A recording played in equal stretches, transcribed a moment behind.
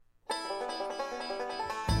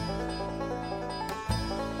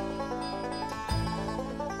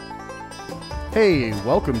Hey,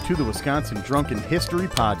 welcome to the Wisconsin Drunken History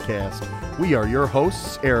Podcast. We are your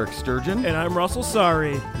hosts, Eric Sturgeon. And I'm Russell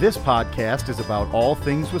Sari. This podcast is about all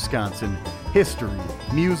things Wisconsin, history,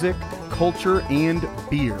 music, culture, and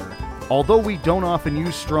beer. Although we don't often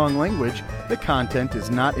use strong language, the content is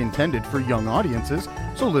not intended for young audiences,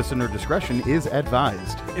 so listener discretion is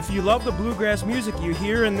advised. If you love the bluegrass music you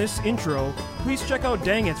hear in this intro, please check out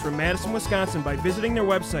Dang It's from Madison, Wisconsin by visiting their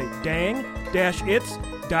website, dang-its.com.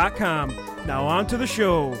 Now on to the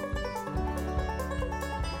show.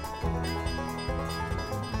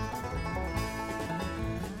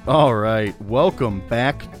 All right, welcome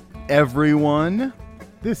back, everyone.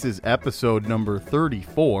 This is episode number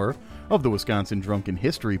 34 of the Wisconsin Drunken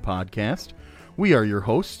History Podcast. We are your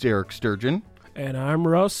hosts, Eric Sturgeon. And I'm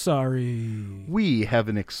Russ Sari. We have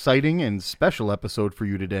an exciting and special episode for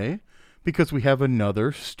you today because we have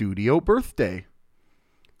another studio birthday.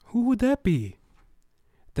 Who would that be?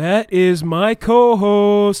 That is my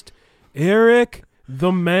co-host, Eric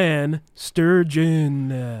the Man Sturgeon.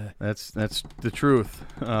 That's the truth.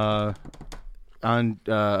 On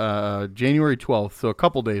January 12th, so a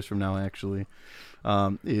couple days from now, actually,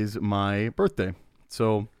 is my birthday.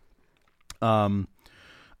 So I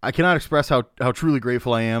cannot express how truly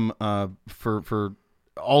grateful I am for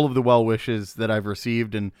all of the well wishes that I've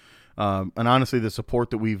received, and honestly the support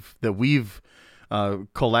that we've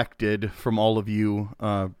collected from all of you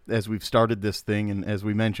as we've started this thing. And as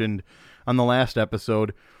we mentioned on the last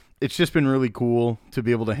episode, it's just been really cool to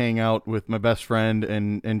be able to hang out with my best friend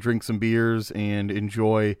and drink some beers and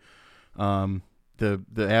enjoy the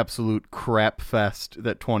absolute crap fest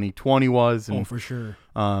that 2020 was. And, for sure.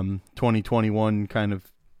 2021 kind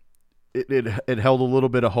of it held a little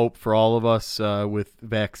bit of hope for all of us with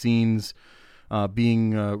vaccines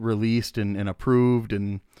being released and approved,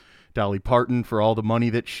 and Dolly Parton for all the money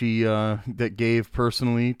that she that gave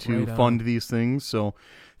personally to fund these things. So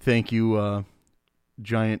thank you,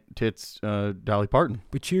 giant tits, Dolly Parton.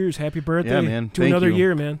 But cheers, happy birthday, yeah, man. to another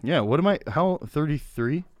year, man. Yeah, what am I? How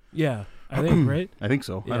 33? Yeah, I think right. I think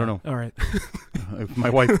so. Yeah. I don't know. All right.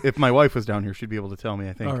 if my wife was down here, she'd be able to tell me.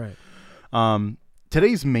 I think. All right.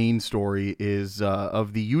 Today's main story is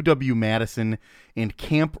of the UW-Madison and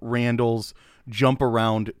Camp Randall's jump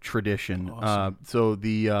around tradition. Awesome. So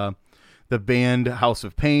the band House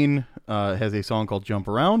of Pain has a song called Jump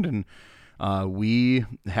Around, and we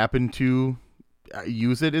happen to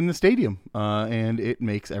use it in the stadium, and it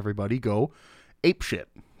makes everybody go apeshit.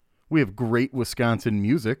 We have great Wisconsin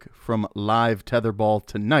music from Live Tetherball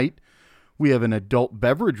tonight. We have an adult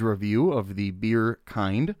beverage review of the beer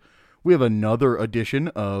Kind. We have another edition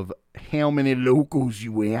of How Many Locals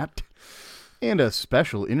You At? And a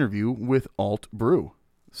special interview with Alt Brew.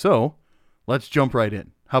 So, let's jump right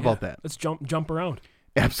in. How about that? Let's jump around.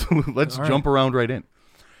 Absolutely. Let's jump around right in.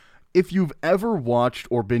 If you've ever watched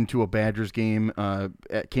or been to a Badgers game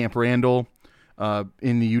at Camp Randall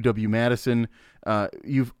in the UW-Madison,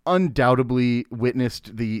 you've undoubtedly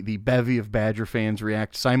witnessed the bevy of Badger fans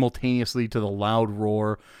react simultaneously to the loud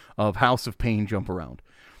roar of House of Pain Jump Around.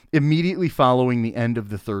 Immediately following the end of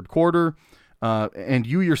the third quarter, and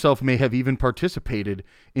you yourself may have even participated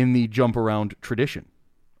in the jump around tradition.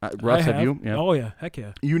 Russ, have you? Yeah. Oh yeah, heck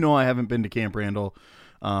yeah. You know I haven't been to Camp Randall.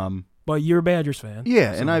 But you're a Badgers fan.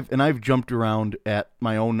 Yeah, so. and I've jumped around at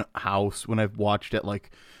my own house when I've watched at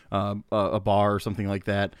like a bar or something like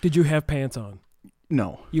that. Did you have pants on?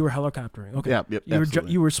 No. You were helicoptering. Okay. Yep,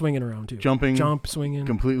 You were swinging around too. Swinging.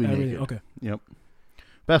 Completely everything. naked. Okay. Yep.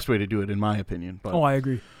 Best way to do it, in my opinion. But, I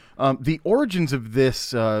agree. The origins of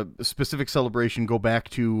this specific celebration go back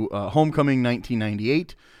to Homecoming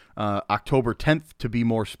 1998, October 10th to be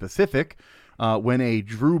more specific, when a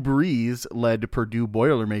Drew Brees-led Purdue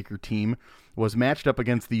Boilermaker team was matched up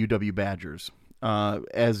against the UW Badgers.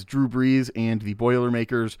 As Drew Brees and the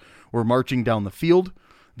Boilermakers were marching down the field,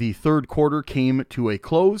 the third quarter came to a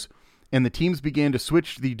close, and the teams began to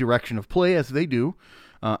switch the direction of play as they do.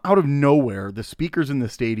 Out of nowhere, the speakers in the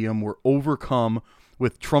stadium were overcome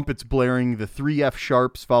with trumpets blaring the 3 F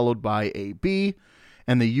sharps followed by a B,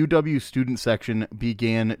 and the UW student section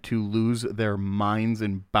began to lose their minds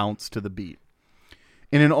and bounce to the beat.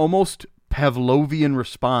 In an almost Pavlovian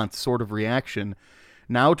response sort of reaction,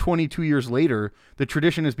 now 22 years later, the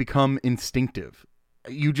tradition has become instinctive.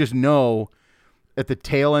 You just know at the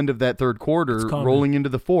tail end of that third quarter, rolling into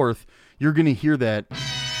the fourth, you're going to hear that.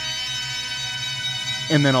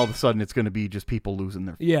 And then all of a sudden, it's going to be just people losing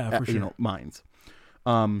their minds.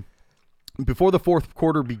 Before the fourth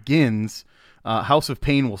quarter begins, House of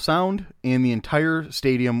Pain will sound, and the entire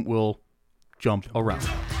stadium will jump around.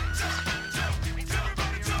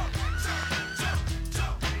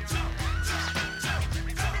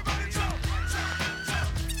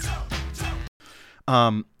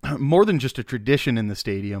 More than just a tradition in the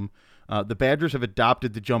stadium, the Badgers have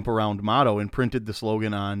adopted the jump around motto and printed the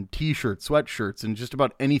slogan on T-shirts, sweatshirts, and just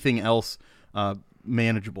about anything else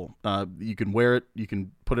manageable. You can wear it, you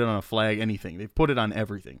can put it on a flag, anything. They've put it on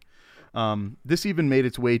everything. This even made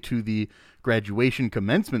its way to the graduation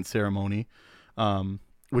commencement ceremony,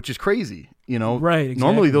 which is crazy. Right? Exactly.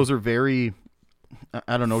 Normally those are very,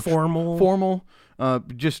 I don't know, formal.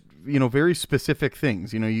 Just very specific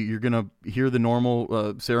things. You're gonna hear the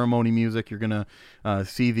normal ceremony music. You're gonna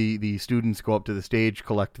see the students go up to the stage,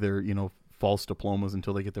 collect their false diplomas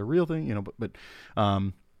until they get their real thing. But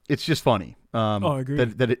it's just funny. I agree.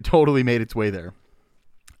 That it totally made its way there.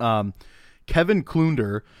 Kevin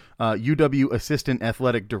Klunder, UW Assistant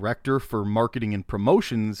Athletic Director for Marketing and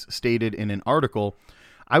Promotions, stated in an article,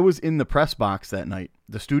 "I was in the press box that night.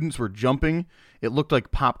 The students were jumping. It looked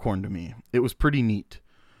like popcorn to me. It was pretty neat."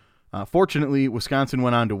 Fortunately, Wisconsin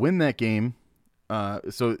went on to win that game.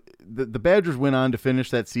 So the Badgers went on to finish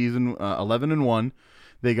that season 11-1.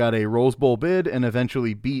 They got a Rose Bowl bid and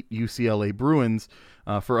eventually beat UCLA Bruins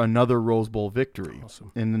for another Rose Bowl victory.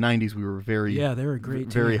 Awesome. In the 90s, we were they were a great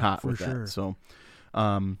team, very hot with sure. that. So,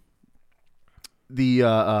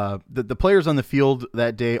 the players on the field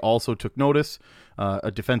that day also took notice.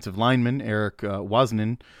 A defensive lineman, Eric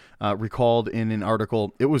Wasnin, recalled in an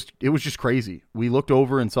article, it was just crazy. We looked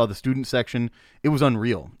over and saw the student section. It was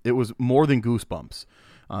unreal. It was more than goosebumps.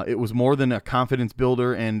 It was more than a confidence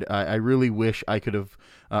builder, and I really wish I could have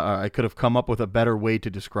come up with a better way to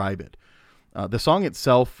describe it. The song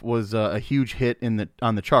itself was a huge hit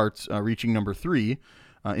on the charts, reaching number 3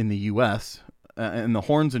 in the U.S. And the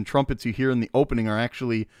horns and trumpets you hear in the opening are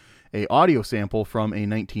actually a audio sample from a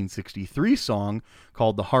 1963 song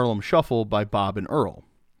called "The Harlem Shuffle" by Bob and Earl.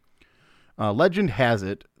 Legend has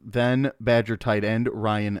it, then Badger tight end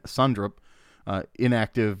Ryan Sundrup,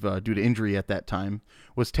 inactive due to injury at that time,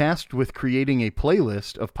 was tasked with creating a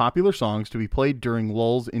playlist of popular songs to be played during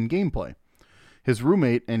lulls in gameplay. His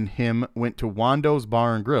roommate and him went to Wando's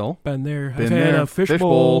Bar and Grill. Been there. I've had a fish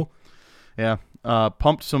bowl. Yeah.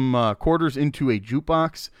 Pumped some quarters into a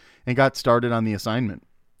jukebox and got started on the assignment.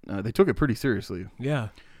 They took it pretty seriously. Yeah.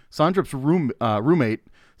 Sondrup's roommate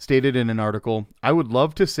stated in an article, "I would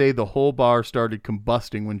love to say the whole bar started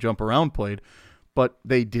combusting when Jump Around played, but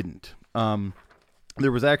they didn't."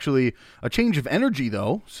 There was actually a change of energy,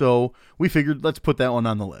 though, so we figured let's put that one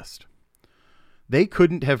on the list. They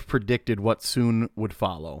couldn't have predicted what soon would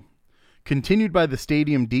follow. Continued by the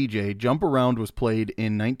stadium DJ, Jump Around was played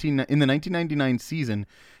in the 1999 season,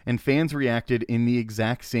 and fans reacted in the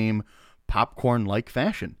exact same popcorn-like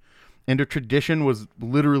fashion. And a tradition was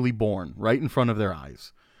literally born right in front of their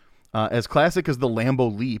eyes. As classic as the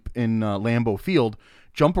Lambeau Leap in Lambeau Field,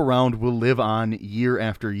 Jump Around will live on year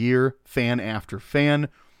after year, fan after fan.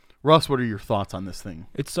 Russ, what are your thoughts on this thing?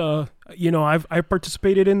 It's I've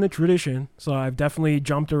participated in the tradition, so I've definitely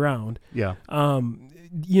jumped around. Yeah.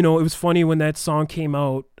 It was funny when that song came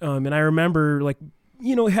out, and I remember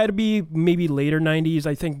it had to be maybe later 90s.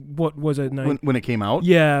 I think, what was it? When it came out?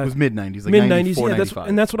 Yeah. It was mid-90s, like mid-90s, 94, yeah,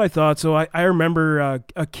 95. that's what I thought. So I remember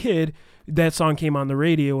a kid, that song came on the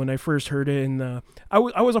radio when I first heard it, and I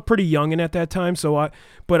was a pretty youngin' at that time,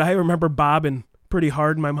 but I remember bobbing pretty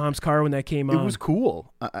hard in my mom's car when that came on. It was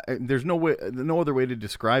cool. There's no other way to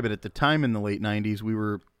describe it. At the time in the late 90s, we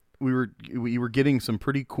were getting some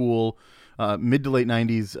pretty cool mid to late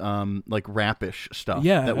 90s like rap-ish stuff.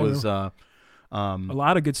 Yeah, that was a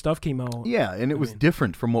lot of good stuff came out. Yeah, and it was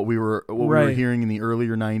different from what we were hearing in the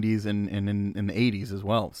earlier 90s and in the 80s as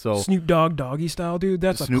well. So Snoop Dogg Doggy Style, dude,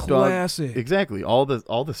 that's Snoop a classic. Dogg, exactly. All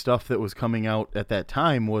the stuff that was coming out at that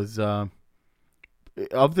time was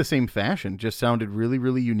of the same fashion, just sounded really,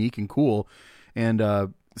 really unique and cool.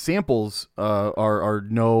 And samples are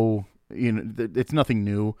no, it's nothing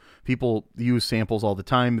new. People use samples all the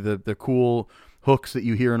time. The cool hooks that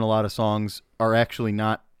you hear in a lot of songs are actually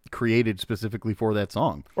not created specifically for that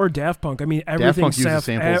song. Or Daft Punk. I mean,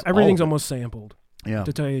 everything's almost sampled. Yeah,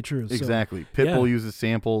 to tell you the truth. Exactly. So, Pitbull uses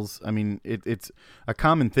samples. I mean, it's a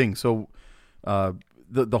common thing. So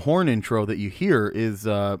the horn intro that you hear is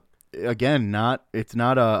again it's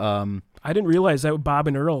not a I didn't realize that Bob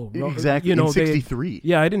and Earl exactly in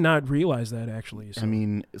 63. I did not realize that actually. So I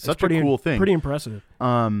mean, such a cool thing. Pretty impressive.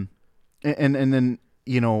 And then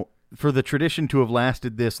for the tradition to have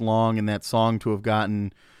lasted this long and that song to have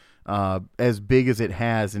gotten as big as it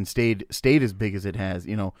has and stayed as big as it has,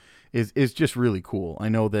 is just really cool. I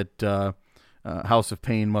know that House of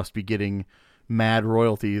Pain must be getting mad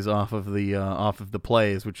royalties off of the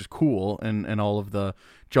plays, which is cool, and all of the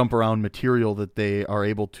jump around material that they are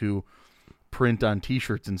able to print on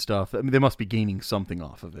T-shirts and stuff. I mean, they must be gaining something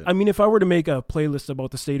off of it. I mean, if I were to make a playlist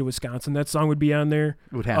about the state of Wisconsin, that song would be on there.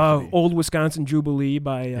 It would have to be. Old Wisconsin Jubilee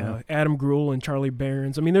by Adam Gruhl and Charlie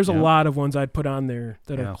Barons. I mean, there's a lot of ones I'd put on there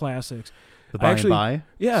that are classics. The By and By?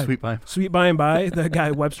 Yeah. Sweet By and By, the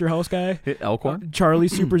guy, Webster House guy. Elkhorn? Charlie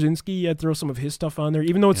Superzinski, I'd throw some of his stuff on there.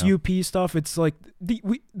 Even though it's UP stuff, it's like the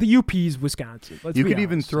UP's Wisconsin. You could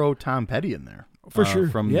even throw Tom Petty in there. For sure.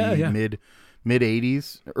 From the mid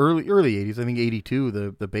 80s, early 80s, I think 82,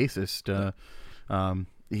 the bassist,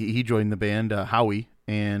 he joined the band, Howie,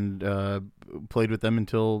 and played with them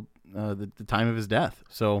until the time of his death.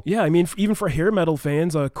 So yeah, I mean, even for hair metal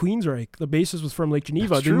fans, Queensryche, the bassist was from Lake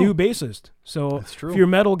Geneva, That's the true. new bassist. So That's true. if you're a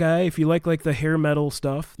metal guy, if you like the hair metal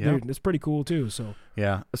stuff, it's pretty cool too. So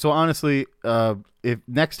yeah. So honestly, if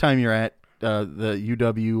next time you're at the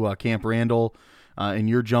UW Camp Randall and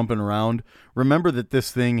you're jumping around, remember that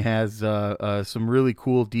this thing has some really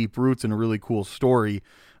cool deep roots and a really cool story.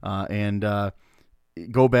 And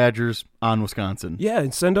go Badgers on Wisconsin. Yeah,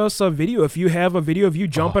 and send us a video. If you have a video of you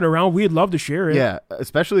jumping around, we'd love to share it. Yeah,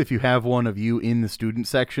 especially if you have one of you in the student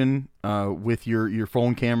section with your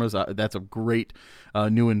phone cameras. That's a great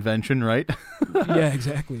new invention, right? Yeah,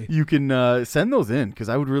 exactly. You can send those in, because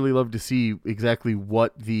I would really love to see exactly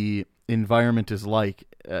what the environment is like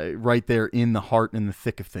right there in the heart and the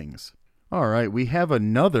thick of things. All right, we have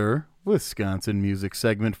another Wisconsin music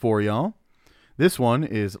segment for y'all. This one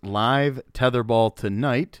is Live Tetherball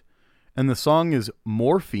Tonight, and the song is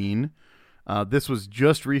Morphine. This was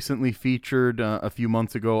just recently featured a few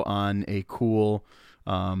months ago on a cool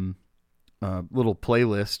little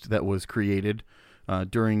playlist that was created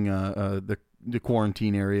during the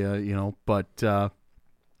quarantine area, But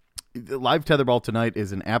Live Tetherball Tonight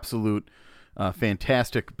is an absolute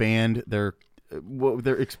fantastic band. They're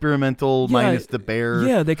experimental, minus the bear.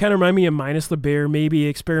 Yeah, they kind of remind me of Minus the Bear, maybe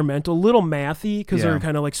experimental, little mathy, because they're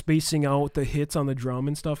kind of like spacing out the hits on the drum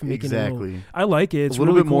and stuff. And making I like it. It's a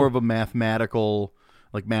little really bit cool. more of a mathematical,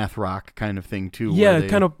 like math rock kind of thing too. Yeah,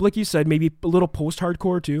 kind of like you said, maybe a little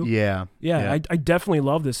post-hardcore too. Yeah. I definitely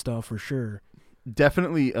love this stuff for sure.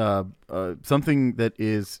 Definitely something that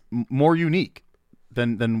is more unique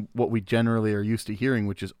than what we generally are used to hearing,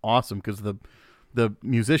 which is awesome, because the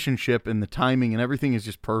musicianship and the timing and everything is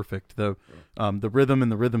just perfect. The rhythm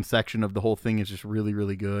and the rhythm section of the whole thing is just really,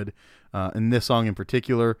 really good. And this song in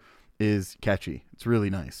particular is catchy. It's really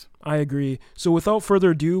nice. I agree. So without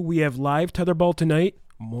further ado, we have Live Tetherball Tonight,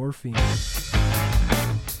 Morphine.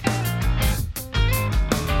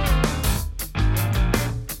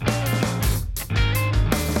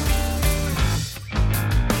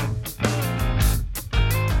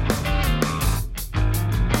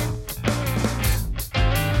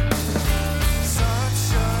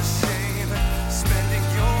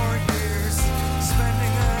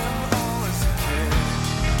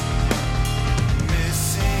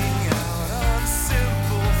 Missing out on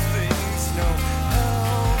simple things, no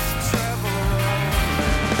health, travel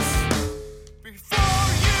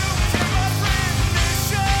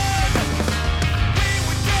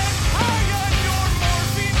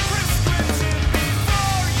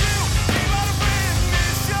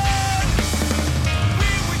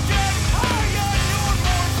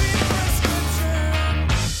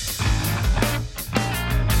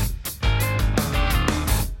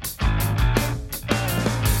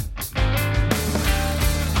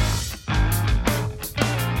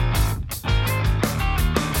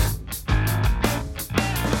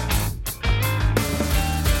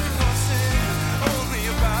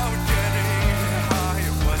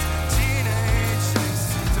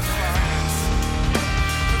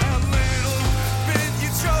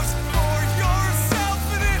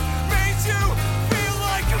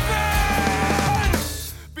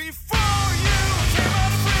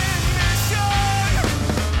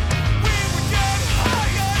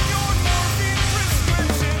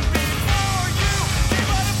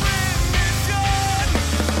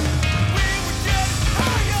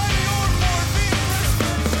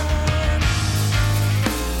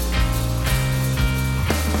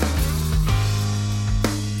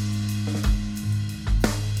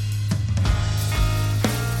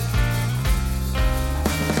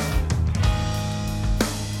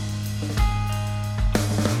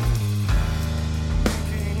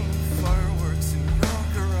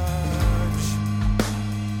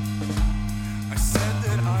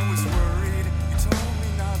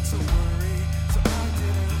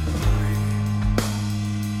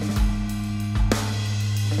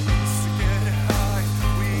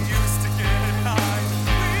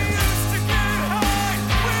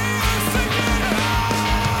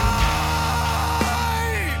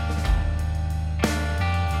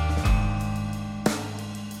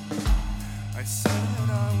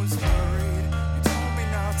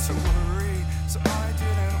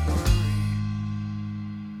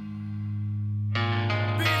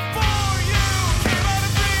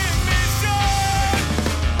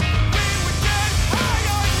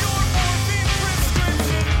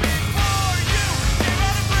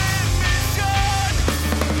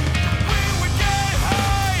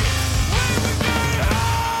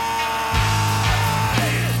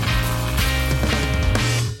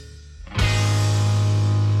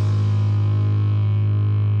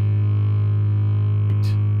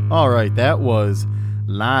right, that was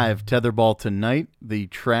live Tetherball Tonight. The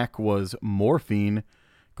track was Morphine.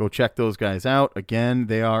 Go check those guys out. Again,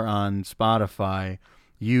 they are on Spotify,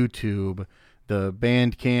 YouTube, the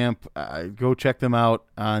Bandcamp. Go check them out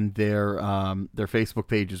on their Facebook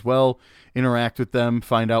page as well. Interact with them.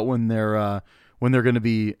 Find out when they're going to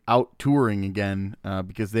be out touring again,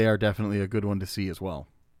 because they are definitely a good one to see as well.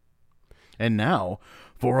 And now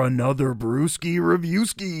for another Brewski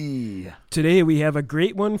Reviewski. Today we have a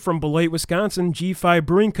great one from Beloit, Wisconsin, G5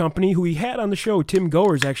 Brewing Company, who we had on the show. Tim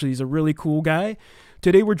Goers, actually, he's a really cool guy.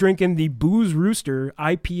 Today we're drinking the Booze Rooster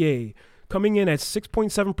IPA, coming in at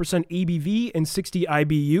 6.7% ABV and 60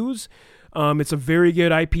 IBUs. It's a very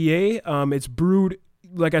good IPA. It's brewed,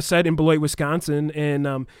 like I said, in Beloit, Wisconsin,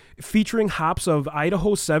 and featuring hops of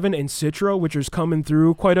Idaho 7 and Citra, which is coming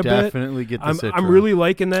through quite a bit. Definitely get the Citra. I'm really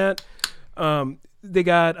liking that. They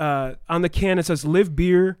got on the can it says "Live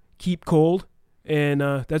Beer, Keep Cold," and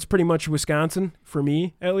that's pretty much Wisconsin for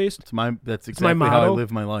me, at least. That's exactly my how I motto.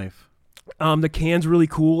 live my life. The can's really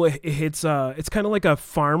cool. It hits. It's kind of like a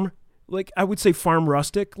farm, like I would say farm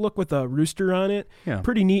rustic look with a rooster on it. Yeah.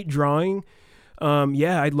 Pretty neat drawing.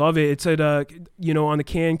 Yeah, I love it. It's at on the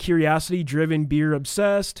can, curiosity driven, beer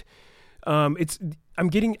obsessed.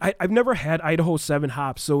 I've never had Idaho 7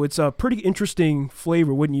 hops, so it's a pretty interesting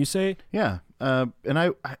flavor, wouldn't you say? Yeah. And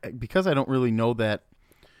I because I don't really know that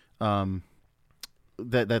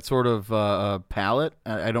that sort of palate,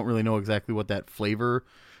 I don't really know exactly what that flavor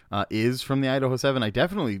is from the Idaho 7.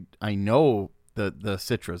 I know the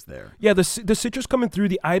Citra's there. Yeah, the Citra's coming through.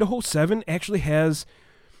 The Idaho 7 actually has,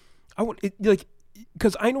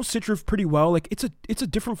 because I know Citra pretty well. Like it's a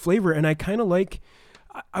different flavor, and I kind of like.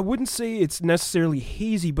 I wouldn't say it's necessarily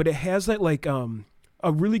hazy, but it has that like a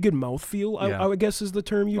really good mouthfeel. Yeah. I guess is the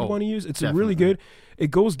term you'd want to use. It's definitely. really good.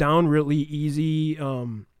 It goes down really easy. It's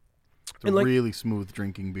a really smooth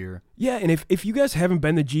drinking beer. Yeah, and if you guys haven't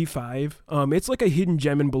been to G5, it's like a hidden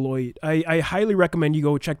gem in Beloit. I highly recommend you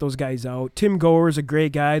go check those guys out. Tim Goer is a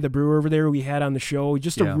great guy, the brewer over there we had on the show.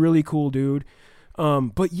 Just a really cool dude.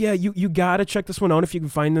 But yeah, you gotta check this one out if you can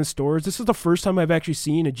find it in stores. This is the first time I've actually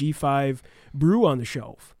seen a G5 brew on the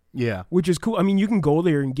shelf. Yeah. Which is cool. I mean, you can go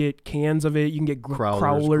there and get cans of it. You can get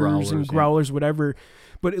crowlers and growlers, whatever.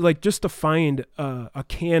 But like just to find a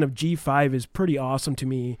can of G5 is pretty awesome to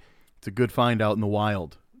me. It's a good find out in the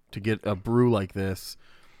wild to get a brew like this.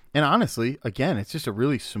 And honestly, again, it's just a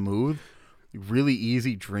really smooth, really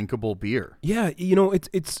easy drinkable beer. Yeah,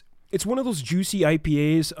 it's one of those juicy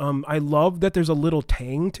IPAs. I love that there's a little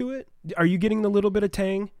tang to it. Are you getting the little bit of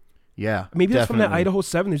tang? Yeah, maybe that's definitely. from that Idaho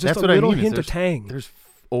 7. There's just that's a little hint of tang. There's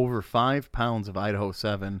over 5 pounds of Idaho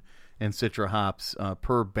 7 and Citra hops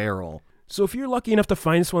per barrel. So if you're lucky enough to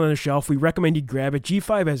find this one on the shelf, we recommend you grab it.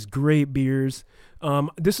 G5 has great beers.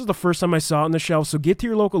 This is the first time I saw it on the shelf, so get to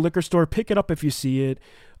your local liquor store, pick it up if you see it.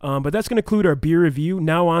 But that's going to conclude our beer review.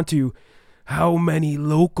 Now on to how many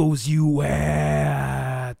locals you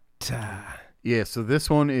at. Yeah, so this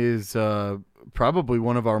one is probably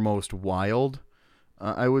one of our most wild,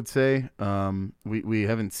 I would say. We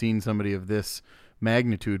haven't seen somebody of this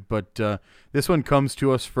magnitude, but this one comes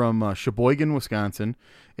to us from Sheboygan, Wisconsin.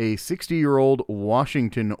 A 60-year-old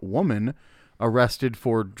Washington woman arrested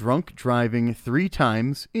for drunk driving 3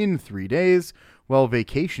 times in 3 days while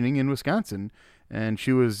vacationing in Wisconsin, and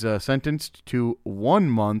she was sentenced to 1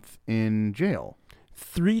 month in jail.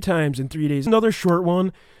 3 times in 3 days. Another short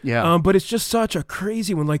one. Yeah. But it's just such a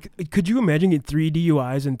crazy one. Like, could you imagine getting 3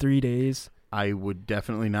 DUIs in 3 days? I would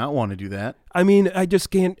definitely not want to do that. I mean, I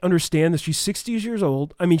just can't understand this. She's 60 years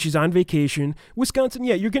old. I mean, she's on vacation. Wisconsin,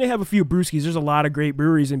 yeah, you're going to have a few brewskis. There's a lot of great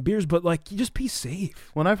breweries and beers, but like, you just be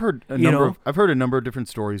safe. Well, I've heard a number of different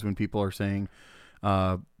stories when people are saying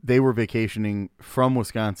they were vacationing from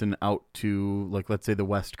Wisconsin out to, like, let's say the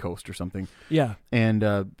West Coast or something. Yeah.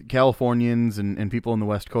 And Californians and people on the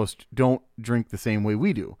West Coast don't drink the same way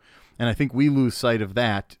we do. And I think we lose sight of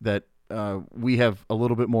that we have a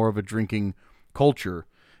little bit more of a drinking culture,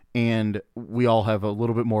 and we all have a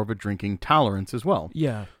little bit more of a drinking tolerance as well.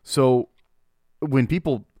 Yeah. So when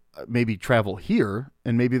people maybe travel here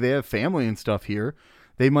and maybe they have family and stuff here,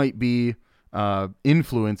 they might be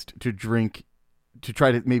influenced to drink to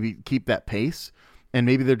try to maybe keep that pace, and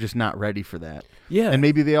maybe they're just not ready for that. Yeah. And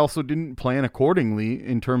maybe they also didn't plan accordingly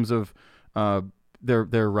in terms of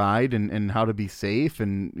their ride and how to be safe,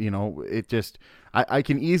 and it just I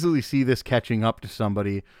can easily see this catching up to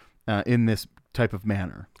somebody in this type of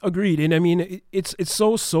manner. Agreed. And I mean, it's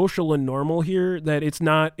so social and normal here that it's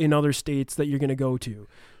not in other states that you're going to go to.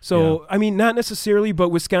 So, yeah. I mean, not necessarily, but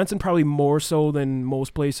Wisconsin probably more so than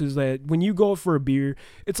most places, that when you go for a beer,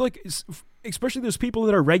 it's like especially those people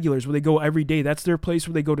that are regulars where they go every day. That's their place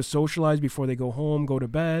where they go to socialize before they go home, go to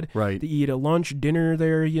bed. Right. They eat a lunch, dinner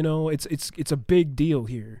there. It's a big deal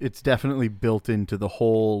here. It's definitely built into the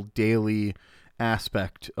whole daily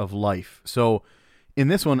aspect of life. So in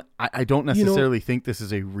this one, I don't necessarily think this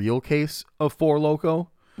is a real case of Four Loko.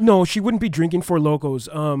 No, she wouldn't be drinking Four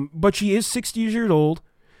Lokos. But she is 60 years old,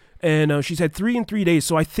 and she's had 3 in 3 days.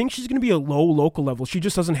 So I think she's going to be a low local level. She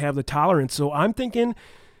just doesn't have the tolerance. So I'm thinking,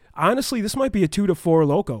 honestly, this might be a 2 to 4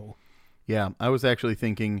 Loko. Yeah, I was actually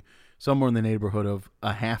thinking somewhere in the neighborhood of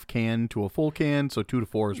a half can to a full can, so 2 to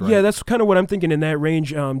 4 is right. Yeah, that's kind of what I'm thinking in that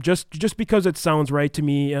range. Just because it sounds right to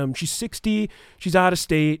me. She's 60, she's out of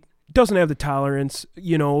state, doesn't have the tolerance,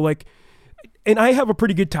 and I have a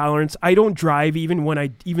pretty good tolerance. I don't drive even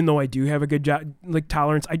though I do have a good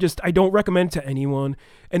tolerance. I don't recommend to anyone.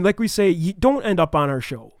 And like we say, you don't end up on our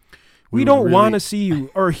show. We don't want to see you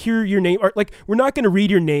or hear your name, or we're not going to read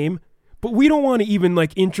your name. But we don't want to even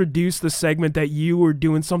introduce the segment that you were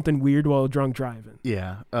doing something weird while drunk driving.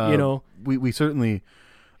 Yeah. We certainly,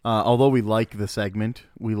 although we like the segment,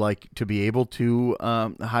 we like to be able to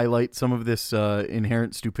highlight some of this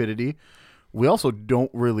inherent stupidity. We also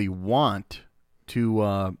don't really want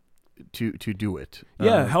to do it.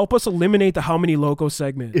 Yeah, help us eliminate the How Many Loco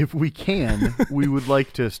segment. If we can, we would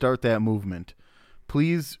like to start that movement.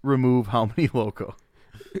 Please remove How Many Loco.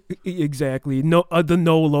 Exactly. No, the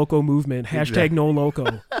No Loco movement. Hashtag No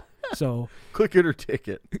Loco. So click it or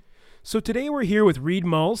ticket. So today we're here with Reed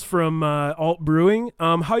Mulls from Alt Brewing.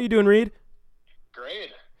 How you doing, Reed?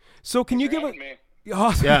 Great. So can you give us?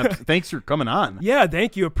 Awesome. Yeah, thanks for coming on. Yeah,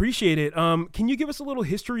 thank you. Appreciate it. Can you give us a little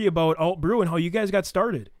history about Alt Brew and how you guys got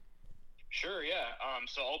started? Sure. Yeah.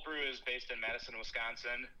 So Alt Brew is based in Madison,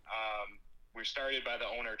 Wisconsin. We're started by the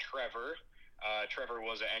owner, Trevor. Trevor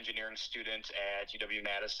was an engineering student at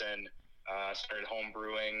UW-Madison, started home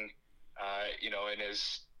brewing,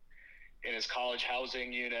 in his college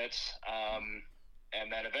housing units.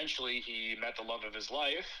 And then eventually he met the love of his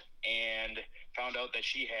life and found out that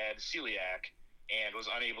she had celiac and was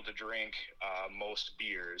unable to drink most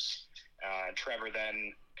beers. Trevor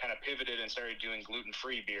then kind of pivoted and started doing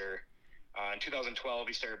gluten-free beer. In 2012,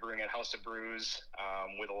 he started brewing at House of Brews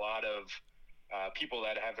with a lot of people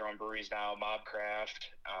that have their own breweries now, Mobcraft.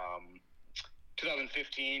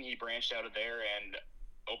 2015, he branched out of there and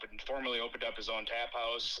formally opened up his own tap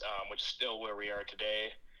house, which is still where we are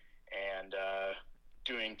today, and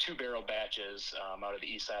doing 2-barrel batches out of the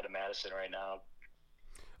east side of Madison right now.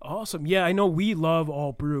 Awesome. Yeah, I know we love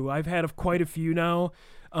Alt Brew. I've had quite a few now.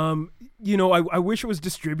 I wish it was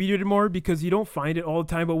distributed more because you don't find it all the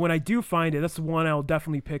time, but when I do find it, that's the one I'll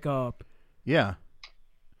definitely pick up. Yeah.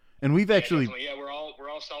 And we've actually, we're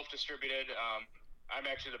all self-distributed. I'm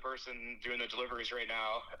actually the person doing the deliveries right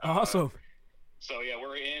now. Awesome. So yeah,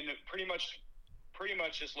 we're in pretty much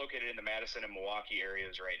just located in the Madison and Milwaukee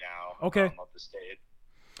areas right now. Okay. Of the state.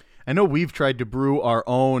 I know we've tried to brew our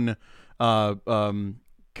own,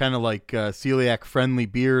 kind of celiac friendly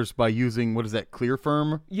beers by using, what is that, Clear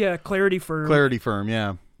Firm? Yeah, Clarity Firm. Clarity Firm,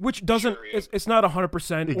 yeah. Which doesn't, Sure, yeah. it's not 100%.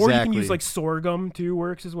 Exactly. Or you can use sorghum too,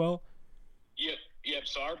 works as well. Yep.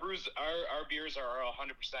 So our beers are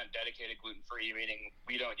 100% dedicated gluten-free, meaning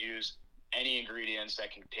we don't use any ingredients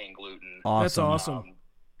that contain gluten. Awesome. That's awesome.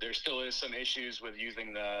 There still is some issues with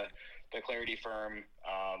using the Clarity Firm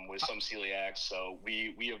with some celiacs, so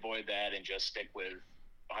we avoid that and just stick with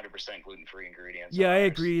 100% gluten-free ingredients. Yeah, I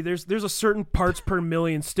agree. There's a certain parts per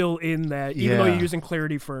million still in that, even though you're using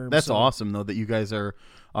Clarity Firm. That's awesome, though, that you guys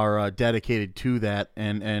are dedicated to that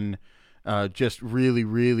and just really,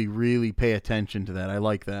 really, really pay attention to that. I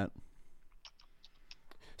like that.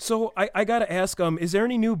 So I got to ask, is there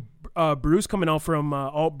any new brews coming out from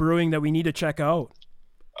Alt Brewing that we need to check out?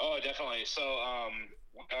 Oh, definitely. So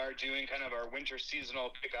we are doing kind of our winter seasonal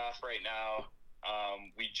kickoff right now.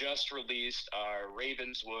 We just released our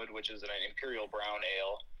Ravenswood, which is an Imperial Brown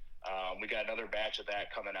Ale. We got another batch of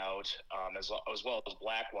that coming out, as well as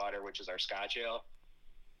Blackwater, which is our Scotch Ale.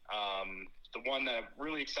 The one that I'm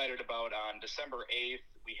really excited about, on December 8th,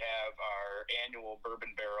 we have our annual Bourbon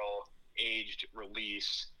Barrel aged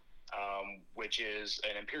release, which is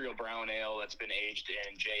an Imperial Brown Ale that's been aged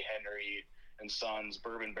in J. Henry and Sons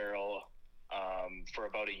Bourbon Barrel for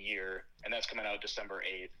about a year, and that's coming out December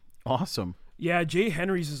 8th. Awesome. Yeah, J.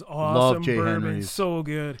 Henry's is awesome. Love J. Bourbon. Henry's. So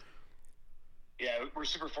good. Yeah, we're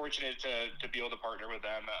super fortunate to be able to partner with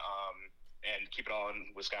them and keep it all in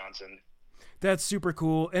Wisconsin. That's super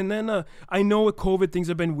cool. And then I know with COVID things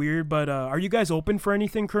have been weird, but are you guys open for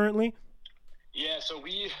anything currently? Yeah, so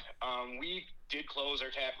we did close our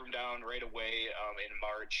tap room down right away in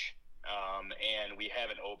March, and we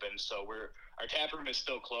haven't opened. So our tap room is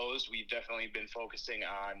still closed. We've definitely been focusing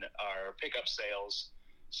on our pickup sales.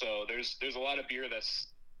 So there's a lot of beer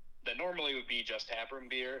that normally would be just tap room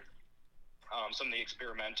beer. Some of the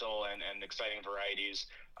experimental and exciting varieties,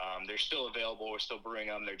 they're still available. We're still brewing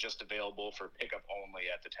them. They're just available for pickup only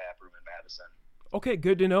at the tap room in Madison. Okay,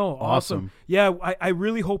 good to know. Awesome. Yeah, I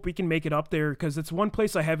really hope we can make it up there because it's one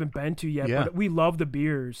place I haven't been to yet, but we love the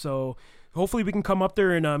beer. So hopefully we can come up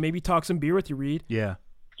there and maybe talk some beer with you, Reed. Yeah.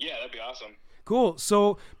 Yeah, that'd be awesome. Cool.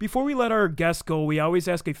 So before we let our guests go, we always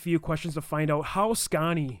ask a few questions to find out how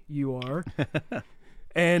scrawny you are.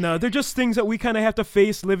 And they're just things that we kind of have to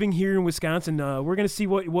face living here in Wisconsin. We're going to see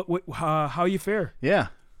how you fare. Yeah.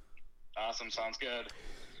 Awesome. Sounds good.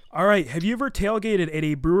 All right. Have you ever tailgated at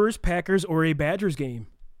a Brewers, Packers, or a Badgers game?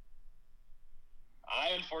 I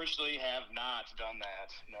unfortunately have not done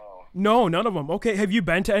that. No. No, none of them. Okay. Have you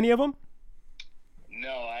been to any of them? No,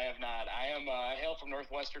 I have not. I hail from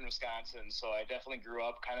northwestern Wisconsin, so I definitely grew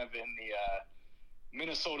up kind of in the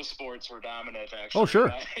Minnesota sports were dominant, actually. Oh,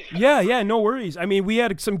 sure. Yeah, no worries. I mean, we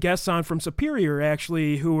had some guests on from Superior,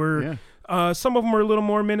 actually, who were some of them were a little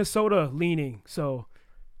more Minnesota leaning, so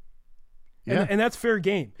and that's fair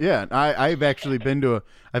game. Yeah, I've actually been to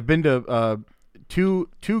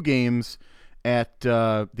two games at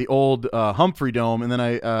the old Humphrey Dome, and then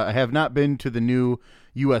I have not been to the new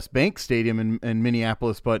U.S. Bank Stadium in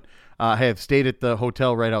Minneapolis, but I have stayed at the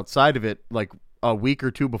hotel right outside of it, like a week or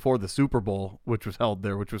two before the Super Bowl, which was held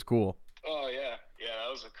there, which was cool. Oh yeah, that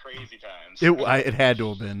was a crazy time. It had to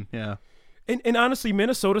have been, yeah. And honestly,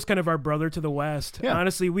 Minnesota's kind of our brother to the West. Yeah.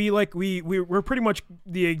 Honestly, we're pretty much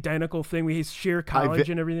the identical thing. We share college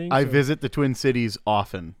and everything. I visit the Twin Cities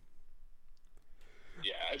often.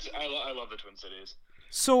 Yeah, I love the Twin Cities.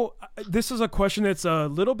 So this is a question that's a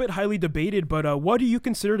little bit highly debated, but what do you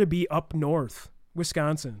consider to be up north,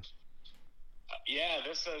 Wisconsin? Yeah,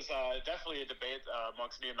 this is definitely a debate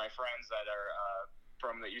amongst me and my friends that are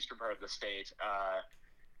from the eastern part of the state.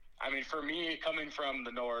 I mean, for me, coming from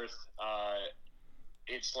the north,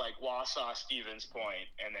 it's like Wausau, Stevens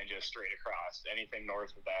Point, and then just straight across. Anything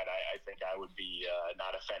north of that, I think I would be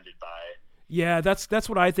not offended by. Yeah, that's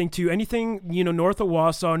what I think too. Anything, north of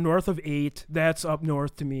Wausau, north of 8, that's up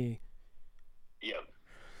north to me. Yep.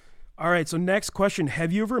 All right, so next question.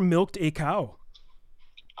 Have you ever milked a cow?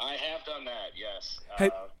 I have done that, yes.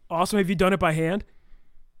 Awesome. Have you done it by hand?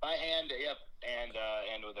 By hand, yep, and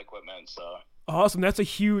with equipment, so. Awesome. That's a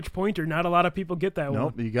huge pointer. Not a lot of people get that one.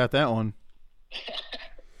 Nope, you got that one.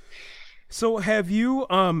 So have you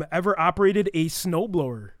ever operated a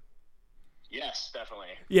snowblower? Yes, definitely.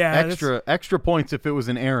 Yeah, extra points if it was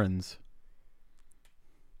in errands.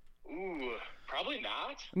 Ooh, probably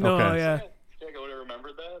not. No, okay. Yeah. I think I would have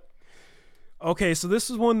remembered that. Okay, so this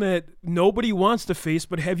is one that nobody wants to face,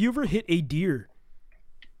 but have you ever hit a deer?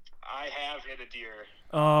 I have hit a deer.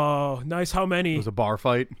 Oh, nice. How many? It was a bar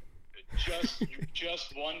fight.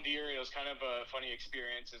 Just one deer. It was kind of a funny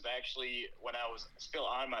experience. Is actually when I was still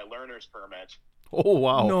on my learner's permit. Oh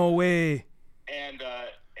wow! No way. And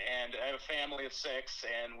I have a family of 6,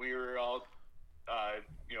 and we were all,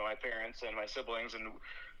 my parents and my siblings, and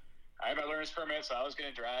I had my learner's permit, so I was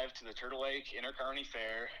going to drive to the Turtle Lake Inter-County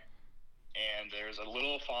Fair, and there's a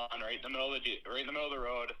little fawn right in the middle of the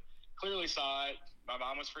road. Clearly saw it. My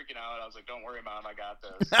mom was freaking out. I was like, "Don't worry, Mom, I got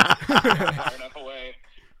this." Far enough away.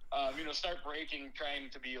 Start braking,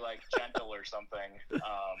 trying to be like gentle or something.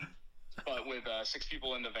 But with 6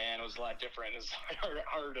 people in the van, it was a lot different. It was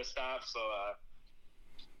harder to stop. So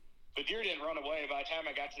the deer didn't run away. By the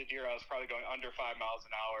time I got to the deer, I was probably going under 5 miles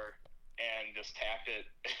an hour and just tacked it.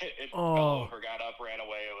 It fell over, got up, ran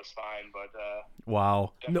away. It was fine, but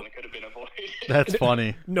wow, definitely could have been avoided. That's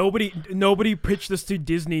funny. Nobody pitched this to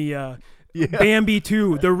Disney. Bambi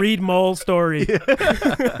 2, the Reed Mull story.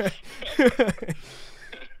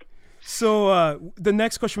 So the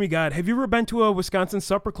next question we got, have you ever been to a Wisconsin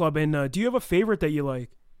supper club, and do you have a favorite that you like?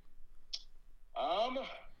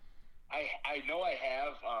 I know I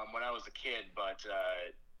have when I was a kid, but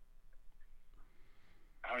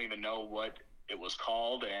I don't even know what it was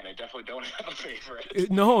called, and I definitely don't have a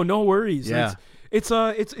favorite. No worries. Yeah. It's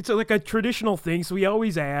like a traditional thing, so we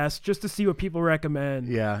always ask just to see what people recommend.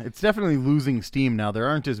 Yeah, it's definitely losing steam now. There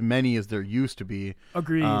aren't as many as there used to be.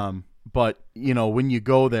 Agreed. But when you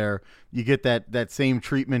go there, you get that same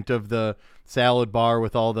treatment of the salad bar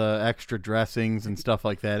with all the extra dressings and stuff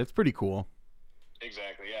like that. It's pretty cool.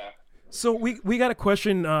 Exactly. Yeah. So we got a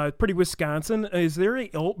question, pretty Wisconsin. Is there a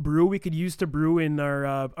alt brew we could use to brew in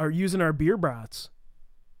our using our beer brats?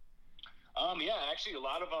 Yeah, actually, a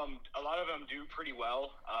lot of them do pretty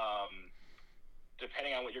well.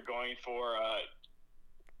 Depending on what you're going for,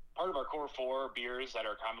 part of our core 4 beers that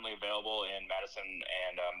are commonly available in Madison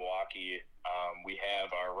and Milwaukee. We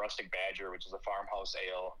have our Rustic Badger, which is a farmhouse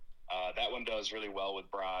ale. That one does really well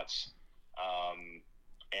with brats.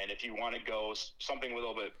 And if you want to go something a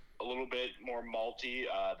little bit more malty,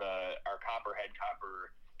 our Copperhead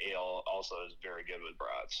Copper Ale also is very good with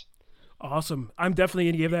brats. Awesome. I'm definitely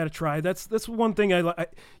going to give that a try. That's one thing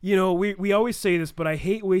we always say this, but I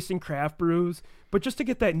hate wasting craft brews, but just to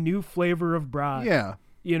get that new flavor of brat. Yeah.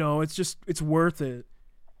 It's worth it.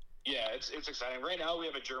 Yeah, it's exciting. Right now we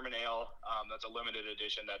have a German ale that's a limited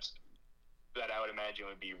edition that I would imagine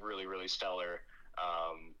would be really, really stellar.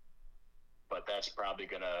 But that's probably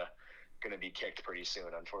gonna be kicked pretty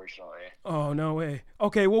soon, unfortunately. Oh, no way.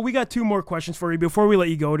 Okay, well, we got 2 more questions for you before we let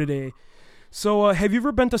you go today. So, have you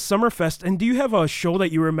ever been to Summerfest, and do you have a show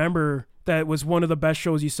that you remember that was one of the best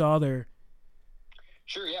shows you saw there?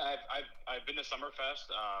 Sure, yeah. I've been to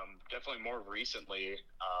Summerfest, definitely more recently,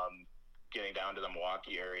 getting down to the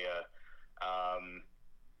Milwaukee area.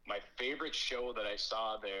 My favorite show that I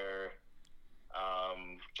saw there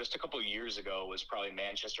just a couple of years ago was probably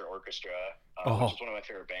Manchester Orchestra, which is one of my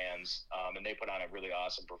favorite bands, and they put on a really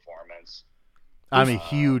awesome performance. I'm a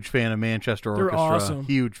huge fan of Manchester Orchestra. They're awesome.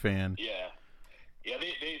 Huge fan. Yeah,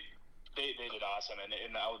 they did awesome, and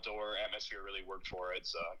the outdoor atmosphere really worked for it.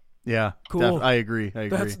 So yeah, cool. I agree. I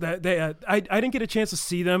didn't get a chance to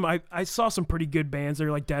see them. I saw some pretty good bands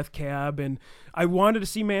there, like Death Cab, and I wanted to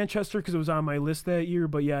see Manchester because it was on my list that year.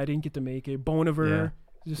 But yeah, I didn't get to make it. Bon Iver,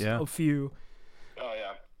 a few. Oh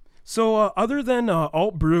yeah. So other than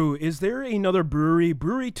Alt Brew, is there another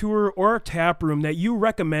brewery tour, or tap room that you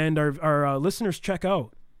recommend our listeners check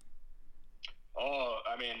out? Oh,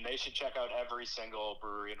 I mean, they should check out every single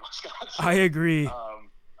brewery in Wisconsin. I agree.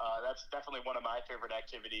 That's definitely one of my favorite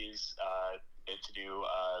activities to do.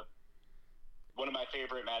 One of my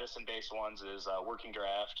favorite Madison-based ones is Working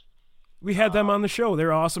Draft. We had them on the show.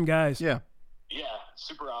 They're awesome guys. Yeah. Yeah,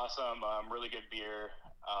 super awesome. Really good beer.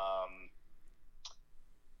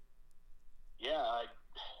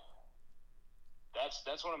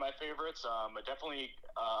 That's one of my favorites. But definitely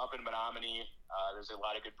up in Menominee, there's a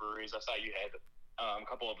lot of good breweries. I saw you had a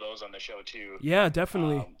couple of those on the show too. Yeah,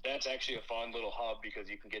 definitely. That's actually a fun little hub because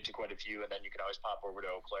you can get to quite a few, and then you can always pop over to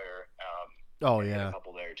Eau Claire. Get a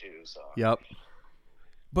couple there too. So. Yep.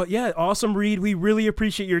 But yeah, awesome, Reed. We really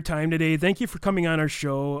appreciate your time today. Thank you for coming on our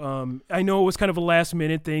show. I know it was kind of a last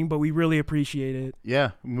minute thing, but we really appreciate it.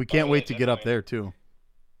 Yeah, we can't wait to get up there too.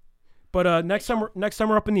 But next time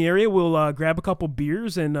we're up in the area, we'll grab a couple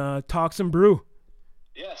beers and talk some brew.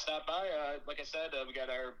 Yeah, stop by. Like I said, we got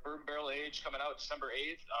our Bourbon Barrel Age coming out December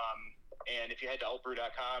 8th. And if you head to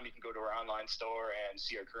altbrew.com, you can go to our online store and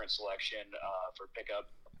see our current selection for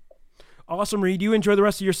pickup. Awesome, Reed. You enjoy the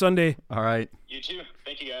rest of your Sunday. All right. You too.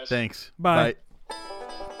 Thank you, guys. Thanks. Bye.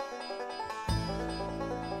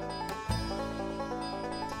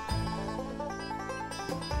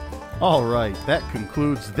 All right, that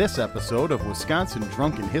concludes this episode of Wisconsin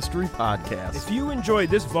Drunken History Podcast. If you enjoyed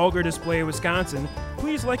this vulgar display of Wisconsin,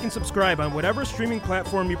 please like and subscribe on whatever streaming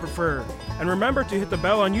platform you prefer. And remember to hit the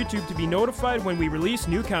bell on YouTube to be notified when we release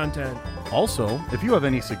new content. Also, if you have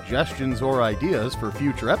any suggestions or ideas for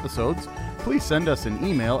future episodes, please send us an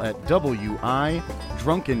email at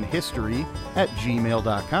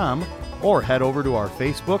widrunkenhistory@gmail.com or head over to our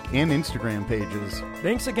Facebook and Instagram pages.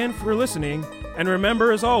 Thanks again for listening, and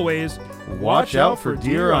remember, as always, watch out for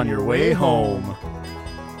deer on your way home.